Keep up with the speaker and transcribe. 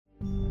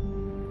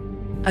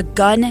a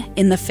gun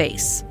in the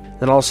face.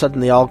 Then all of a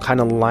sudden they all kind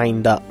of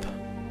lined up.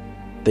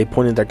 They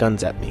pointed their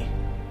guns at me.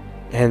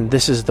 And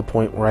this is the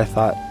point where I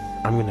thought,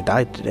 I'm going to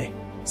die today.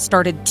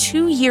 Started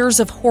 2 years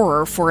of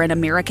horror for an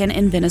American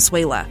in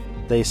Venezuela.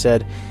 They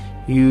said,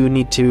 you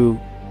need to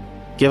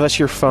give us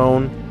your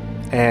phone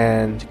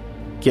and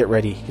get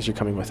ready because you're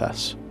coming with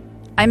us.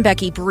 I'm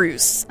Becky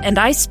Bruce, and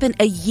I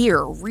spent a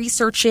year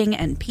researching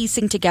and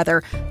piecing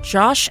together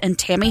Josh and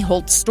Tammy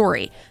Holt's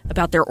story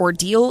about their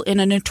ordeal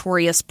in a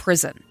notorious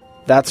prison.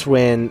 That's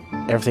when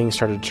everything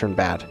started to turn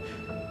bad.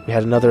 We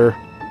had another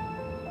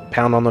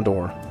pound on the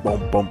door.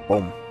 Boom, boom,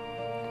 boom.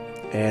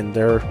 And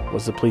there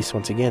was the police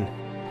once again.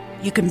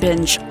 You can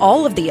binge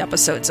all of the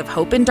episodes of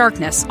Hope in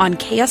Darkness on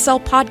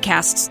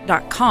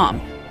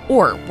KSLpodcasts.com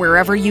or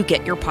wherever you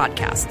get your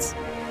podcasts.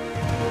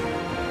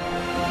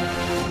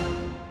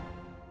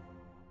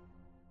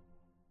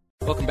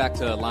 Welcome back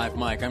to Live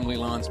Mike. I'm Lee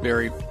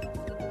Lonsberry.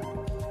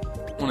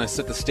 I want to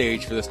set the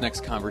stage for this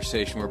next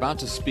conversation. We're about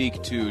to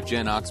speak to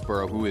Jen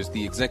Oxborough, who is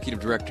the Executive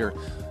Director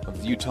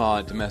of the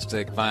Utah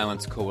Domestic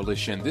Violence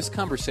Coalition. This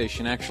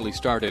conversation actually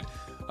started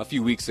a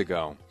few weeks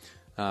ago.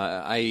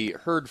 I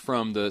heard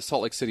from the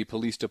Salt Lake City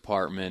Police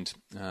Department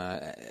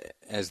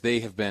as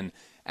they have been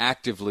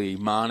actively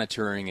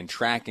monitoring and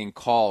tracking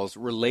calls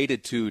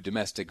related to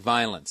domestic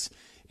violence.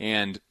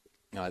 And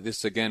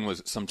this, again,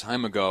 was some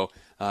time ago.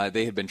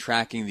 They had been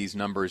tracking these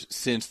numbers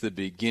since the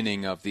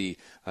beginning of the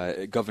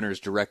governor's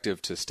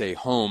directive to stay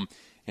home.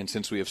 And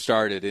since we have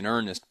started in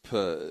earnest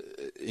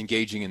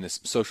engaging in this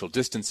social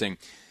distancing,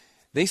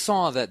 they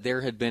saw that there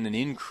had been an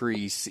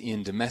increase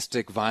in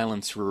domestic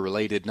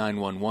violence-related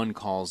 911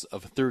 calls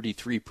of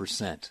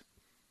 33%.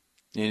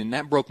 And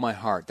that broke my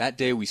heart. That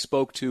day we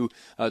spoke to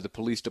the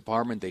police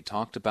department. They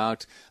talked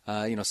about,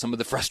 some of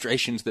the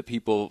frustrations that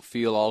people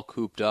feel all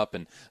cooped up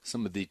and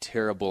some of the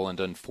terrible and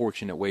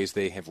unfortunate ways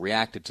they have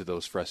reacted to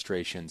those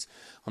frustrations.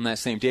 On that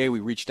same day, we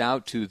reached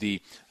out to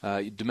the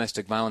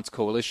Domestic Violence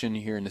Coalition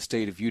here in the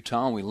state of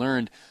Utah, and we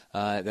learned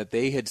that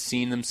they had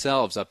seen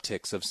themselves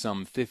upticks of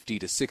some 50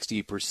 to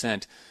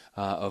 60%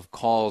 of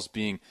calls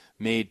being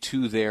made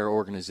to their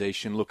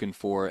organization looking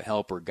for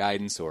help or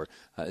guidance or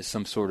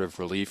some sort of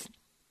relief.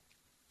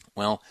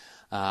 Well,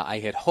 I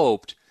had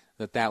hoped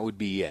that would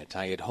be it.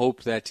 I had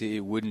hoped that it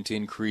wouldn't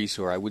increase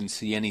or I wouldn't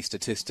see any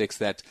statistics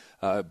that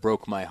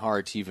broke my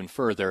heart even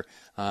further.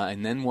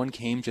 And then one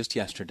came just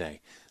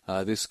yesterday.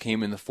 This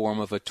came in the form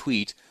of a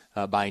tweet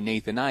by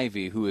Nathan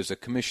Ivey, who is a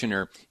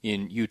commissioner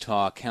in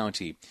Utah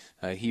County.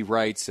 He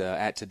writes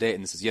at today,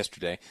 and this is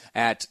yesterday,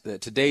 at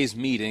today's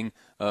meeting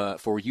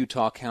for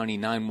Utah County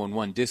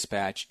 911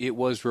 dispatch, it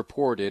was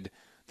reported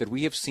that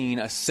we have seen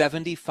a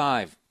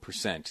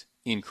 75%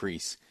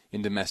 increase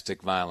in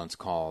domestic violence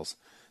calls.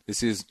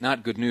 This is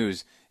not good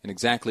news, and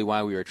exactly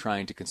why we are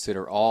trying to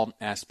consider all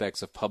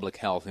aspects of public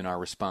health in our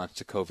response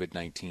to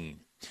COVID-19.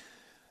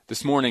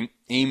 This morning,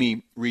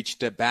 Amy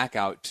reached back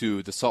out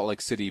to the Salt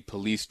Lake City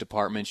Police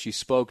Department. She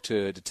spoke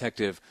to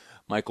Detective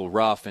Michael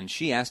Ruff, and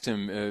she asked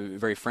him,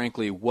 very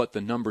frankly, what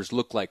the numbers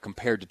look like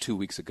compared to 2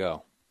 weeks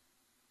ago.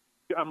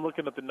 I'm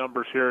looking at the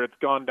numbers here. It's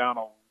gone down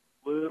a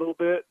little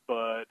bit,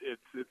 but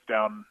it's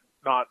down.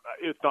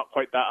 It's not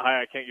quite that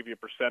high. I can't give you a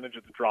percentage.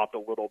 It's dropped a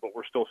little, but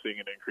we're still seeing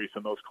an increase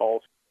in those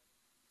calls.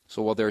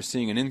 So while they're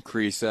seeing an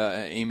increase,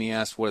 Amy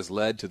asked what has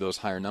led to those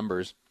higher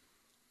numbers.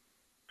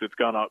 It's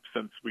gone up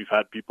since we've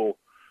had people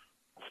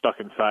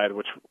stuck inside,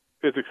 which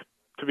is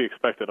to be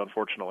expected,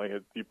 unfortunately.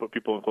 You put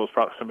people in close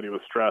proximity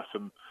with stress,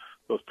 and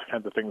those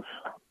kinds of things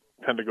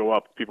tend to go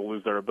up. People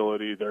lose their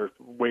ability, their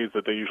ways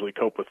that they usually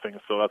cope with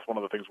things. So that's one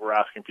of the things we're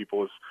asking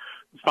people is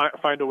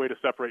find a way to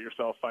separate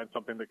yourself, find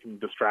something that can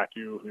distract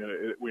you.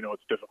 We know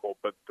it's difficult,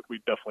 but we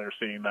definitely are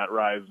seeing that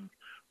rise, and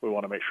we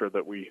want to make sure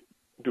that we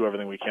do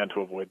everything we can to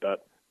avoid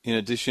that. In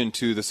addition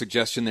to the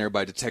suggestion there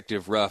by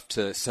Detective Ruff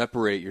to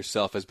separate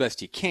yourself as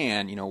best you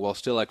can, while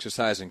still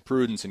exercising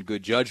prudence and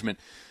good judgment,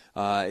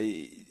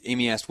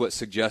 Amy asked what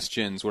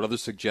other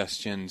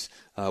suggestions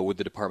would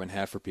the department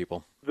have for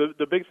people?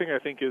 The big thing I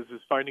think is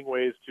finding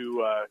ways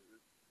to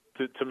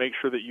make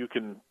sure that you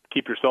can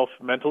keep yourself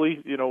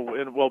mentally,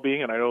 in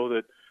well-being. And I know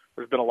that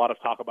there's been a lot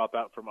of talk about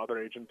that from other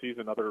agencies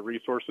and other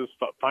resources.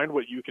 Find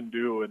what you can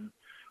do, and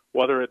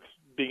whether it's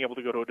being able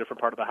to go to a different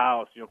part of the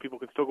house, people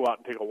can still go out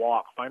and take a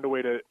walk. Find a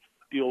way to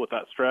deal with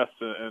that stress,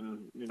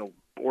 and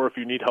or if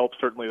you need help,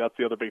 certainly that's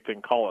the other big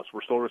thing. Call us.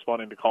 We're still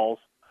responding to calls.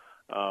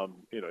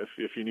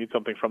 If you need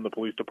something from the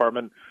police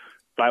department,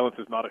 violence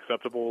is not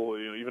acceptable.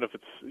 Even if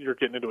you're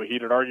getting into a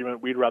heated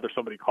argument, we'd rather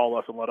somebody call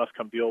us and let us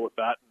come deal with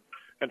that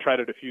and try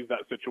to diffuse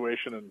that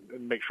situation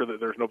and make sure that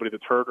there's nobody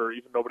that's hurt or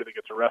even nobody that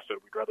gets arrested.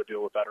 We'd rather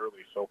deal with that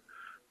early. So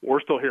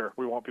we're still here.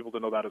 We want people to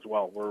know that as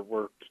well.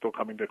 We're still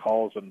coming to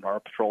calls, and our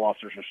patrol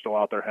officers are still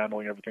out there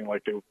handling everything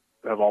like they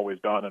have always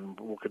done, and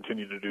will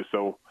continue to do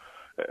so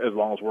as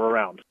long as we're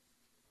around.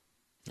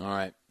 All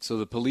right. So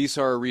the police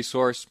are a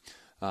resource.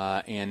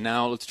 And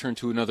now let's turn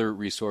to another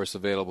resource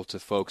available to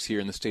folks here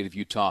in the state of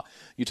Utah.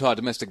 Utah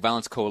Domestic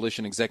Violence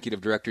Coalition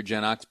Executive Director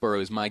Jen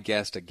Oxborough is my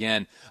guest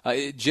again.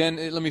 Jen,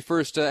 let me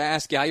first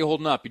ask you, how you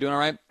holding up? You doing all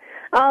right?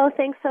 Oh,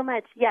 thanks so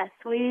much. Yes,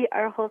 we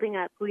are holding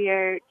up. We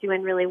are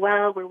doing really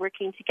well. We're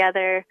working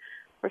together.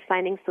 We're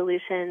finding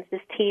solutions. This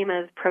team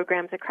of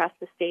programs across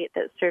the state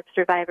that serve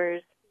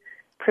survivors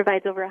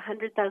provides over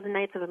 100,000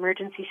 nights of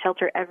emergency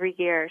shelter every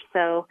year.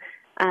 So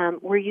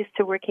we're used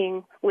to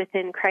working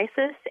within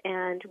crisis,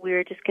 and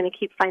we're just going to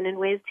keep finding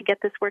ways to get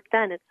this work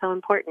done. It's so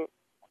important.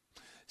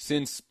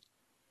 Since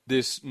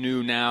this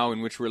new now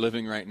in which we're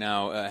living right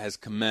now has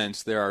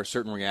commenced, there are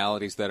certain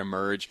realities that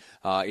emerge.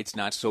 It's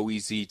not so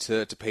easy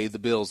to pay the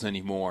bills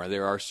anymore.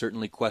 There are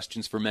certainly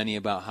questions for many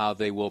about how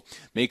they will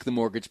make the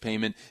mortgage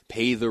payment,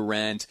 pay the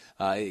rent,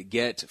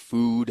 get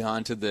food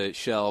onto the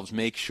shelves,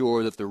 make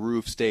sure that the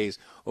roof stays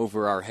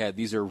over our head.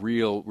 These are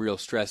real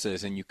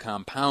stresses, and you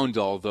compound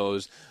all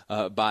those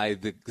by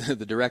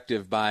the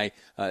directive by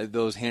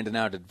those handing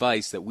out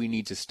advice that we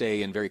need to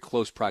stay in very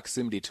close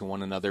proximity to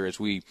one another as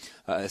we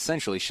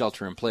essentially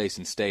shelter in place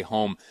and stay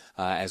home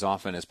as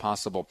often as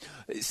possible.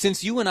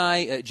 Since you and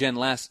I, Jen,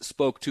 last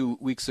spoke 2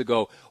 weeks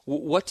ago,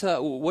 what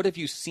have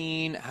you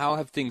seen? How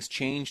have things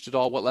changed at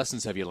all? What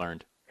lessons have you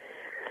learned?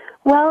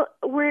 Well,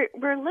 we're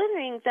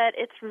learning that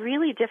it's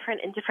really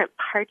different in different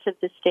parts of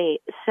the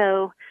state.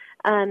 So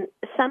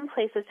some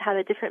places have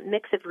a different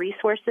mix of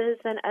resources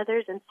than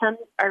others, and some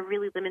are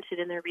really limited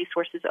in their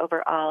resources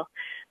overall.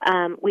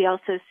 We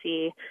also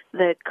see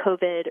the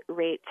COVID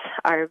rates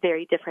are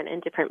very different in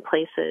different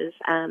places.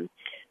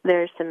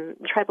 There's some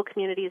tribal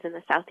communities in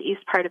the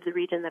southeast part of the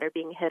region that are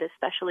being hit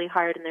especially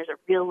hard, and there's a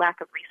real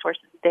lack of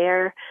resources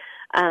there.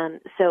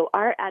 So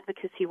our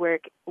advocacy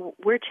work,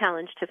 we're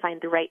challenged to find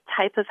the right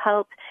type of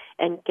help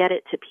and get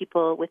it to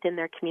people within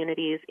their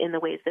communities in the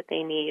ways that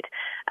they need.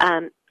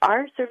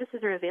 Our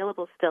services are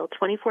available still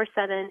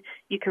 24/7.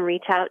 You can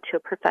reach out to a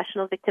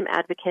professional victim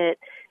advocate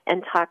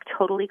and talk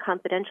totally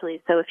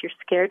confidentially. So if you're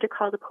scared to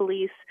call the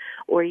police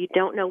or you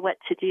don't know what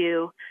to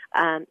do,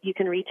 you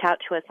can reach out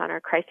to us on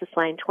our crisis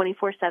line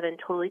 24/7,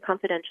 totally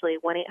confidentially,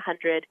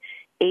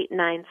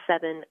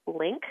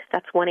 1-800-897-LINK.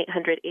 That's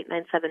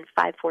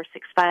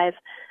 1-800-897-5465.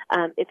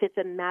 If it's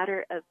a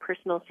matter of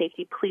personal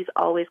safety, please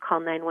always call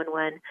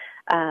 911.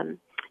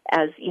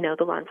 As you know,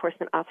 the law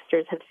enforcement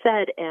officers have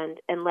said,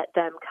 and let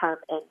them come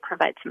and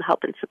provide some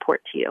help and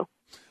support to you.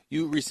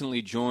 You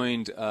recently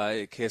joined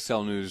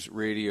KSL News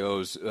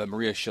Radio's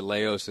Maria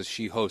Chaleos as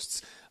she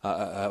hosts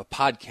a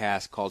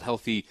podcast called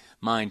Healthy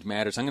Mind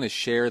Matters. I'm going to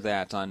share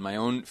that on my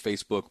own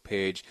Facebook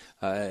page,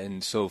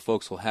 and so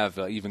folks will have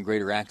even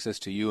greater access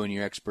to you and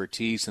your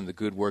expertise and the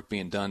good work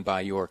being done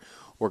by your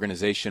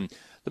organization.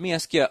 Let me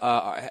ask you,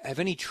 have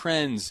any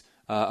trends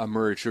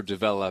emerged or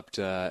developed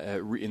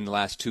in the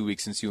last 2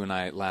 weeks since you and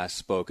I last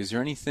spoke? Is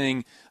there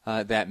anything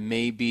that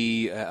may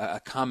be a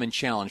common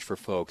challenge for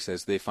folks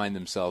as they find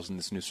themselves in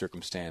this new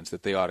circumstance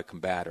that they ought to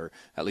combat or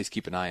at least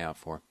keep an eye out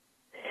for?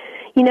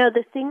 You know,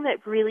 the thing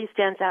that really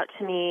stands out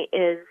to me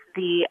is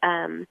the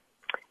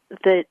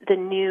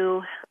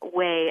new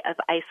way of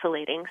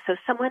isolating. So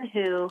someone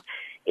who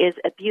is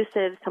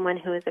abusive, someone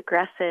who is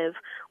aggressive,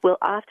 will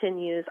often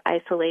use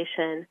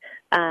isolation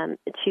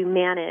to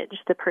manage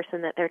the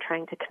person that they're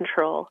trying to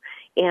control.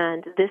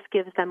 And this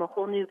gives them a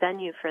whole new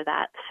venue for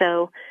that.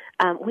 So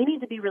we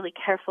need to be really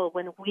careful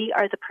when we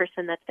are the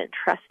person that's been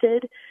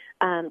trusted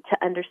to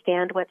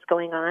understand what's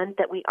going on,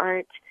 that we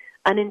aren't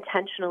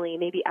unintentionally,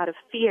 maybe out of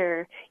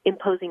fear,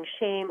 imposing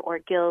shame or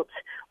guilt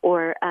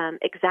or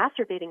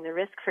exacerbating the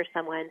risk for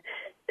someone.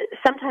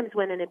 Sometimes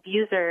when an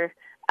abuser,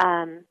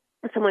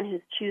 someone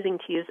who's choosing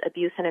to use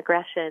abuse and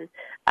aggression,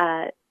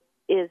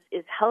 is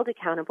held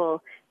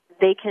accountable,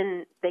 they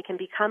can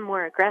become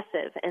more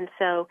aggressive. And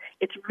so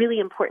it's really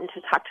important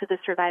to talk to the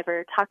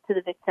survivor, talk to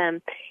the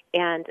victim,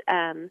 and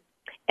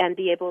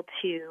be able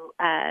to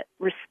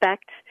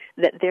respect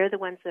that they're the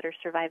ones that are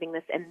surviving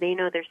this and they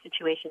know their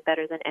situation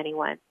better than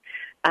anyone.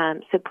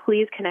 So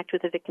please connect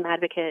with a victim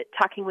advocate.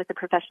 Talking with a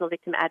professional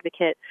victim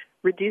advocate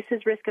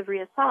reduces risk of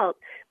reassault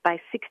by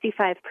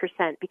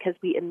 65% because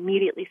we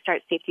immediately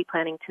start safety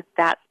planning to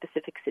that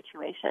specific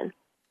situation.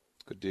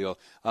 Good deal.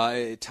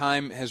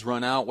 Time has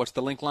run out. What's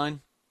the link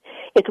line?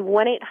 It's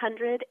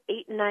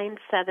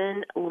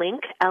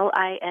 1-800-897-LINK,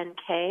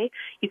 LINK.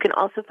 You can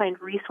also find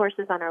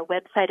resources on our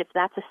website if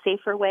that's a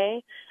safer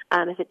way.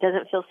 If it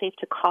doesn't feel safe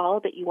to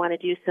call, but you want to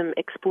do some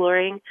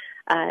exploring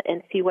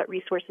and see what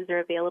resources are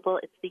available,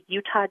 it's the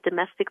Utah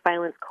Domestic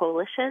Violence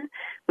Coalition,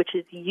 which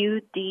is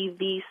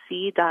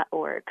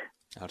udvc.org.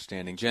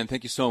 Outstanding. Jen,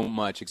 thank you so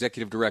much.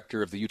 Executive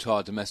Director of the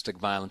Utah Domestic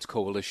Violence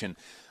Coalition.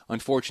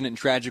 Unfortunate and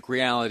tragic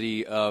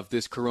reality of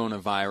this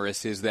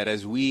coronavirus is that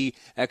as we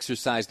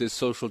exercise this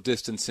social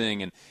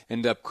distancing and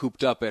end up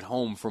cooped up at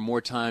home for more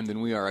time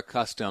than we are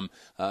accustomed,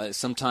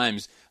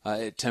 sometimes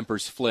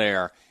tempers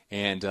flare.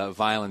 And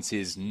violence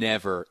is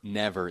never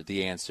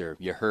the answer.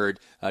 You heard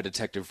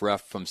Detective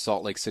Ruff from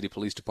Salt Lake City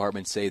Police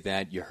Department say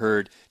that. You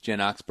heard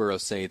Jen Oxborough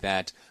say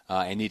that.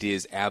 And it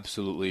is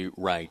absolutely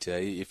right.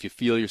 If you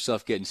feel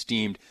yourself getting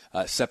steamed,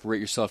 separate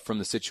yourself from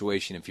the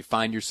situation. If you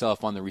find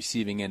yourself on the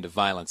receiving end of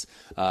violence,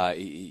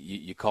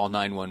 you call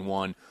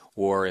 911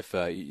 or if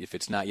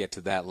it's not yet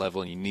to that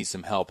level and you need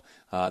some help,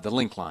 the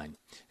Link line,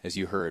 as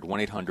you heard,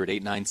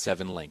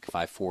 1-800-897-LINK,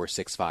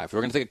 5465. We're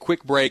going to take a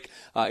quick break.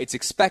 It's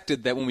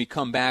expected that when we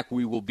come back,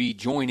 we will be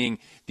joining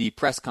the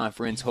press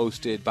conference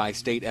hosted by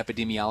state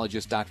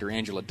epidemiologist Dr.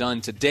 Angela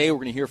Dunn. Today, we're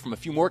going to hear from a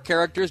few more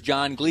characters.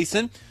 John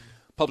Gleason,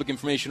 Public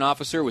Information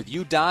Officer with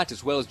UDOT,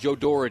 as well as Joe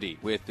Doherty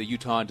with the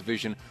Utah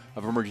Division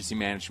of Emergency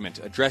Management,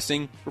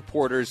 addressing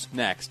reporters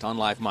next on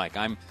Live Mike.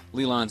 I'm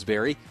Lee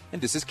Lonsberry,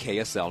 and this is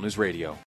KSL News Radio.